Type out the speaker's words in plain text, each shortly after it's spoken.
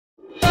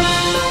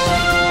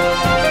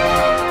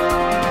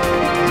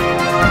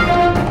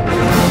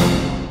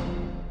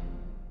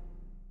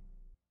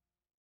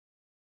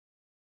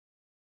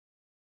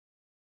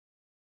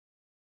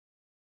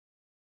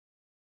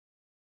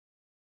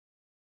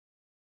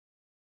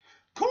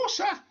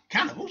Corsa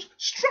cannibals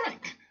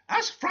strike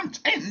as front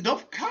end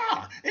of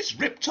car is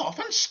ripped off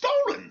and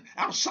stolen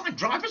outside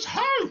driver's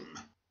home.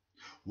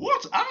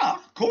 What are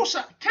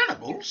Corsa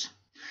cannibals?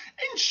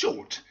 In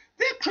short,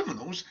 they're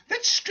criminals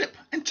that strip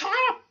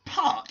entire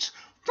parts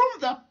from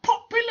the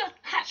popular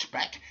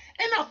hatchback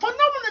in a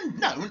phenomenon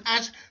known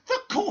as the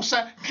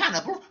Corsa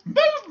cannibal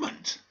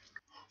movement.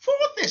 For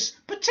this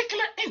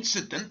particular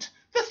incident,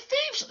 the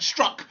thieves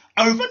struck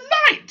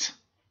overnight.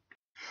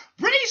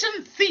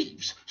 Brazen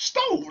thieves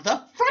stole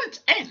the front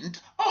end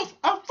of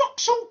a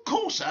Vauxhall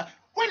Corsa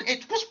when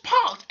it was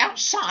parked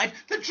outside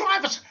the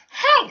driver's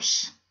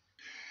house.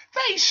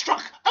 They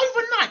struck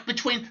overnight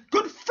between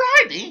Good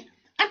Friday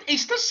and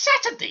Easter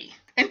Saturday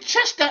in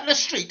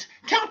Chester-le-Street,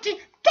 County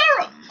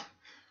Durham,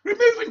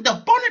 removing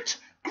the bonnet,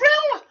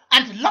 grille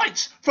and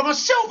lights from a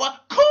silver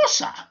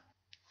Corsa.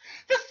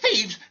 The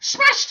thieves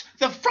smashed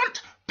the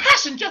front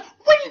passenger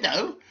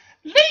window,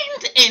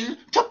 leaned in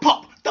to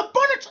pop the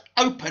bonnet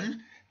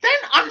open, then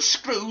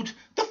unscrewed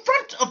the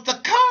front of the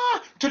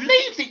car to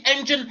leave the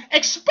engine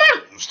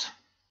exposed.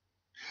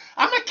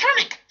 A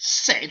mechanic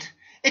said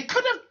it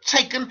could have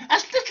taken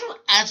as little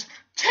as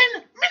 10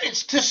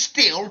 minutes to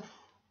steal,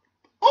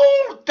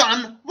 all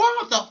done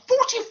while the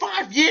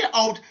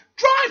 45-year-old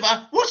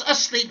driver was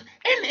asleep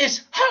in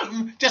his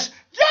home just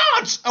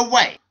yards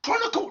away,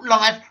 Chronicle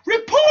Live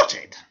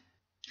reported.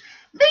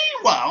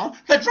 Meanwhile,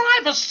 the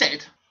driver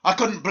said, "I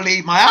couldn't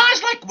believe my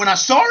eyes when I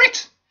saw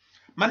it.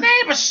 My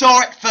neighbour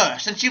saw it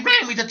first and she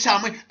rang me to tell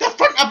me the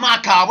front of my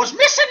car was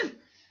missing.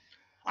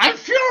 I'm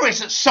furious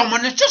that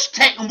someone has just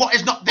taken what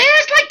is not theirs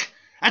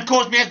and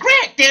caused me a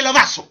great deal of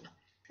hassle.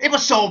 It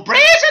was so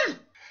brazen."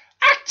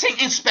 Acting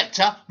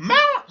Inspector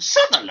Mal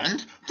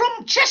Sutherland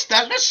from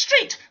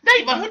Chester-le-Street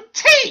Neighbourhood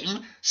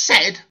Team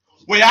said,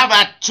 "We have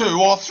had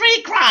 2 or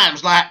 3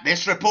 crimes like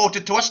this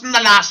reported to us in the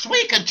last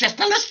week in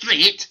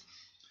Chester-le-Street,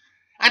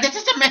 and it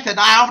is a method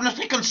I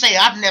honestly can say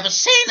I've never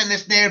seen in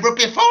this neighbourhood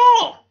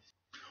before."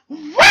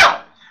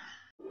 Well!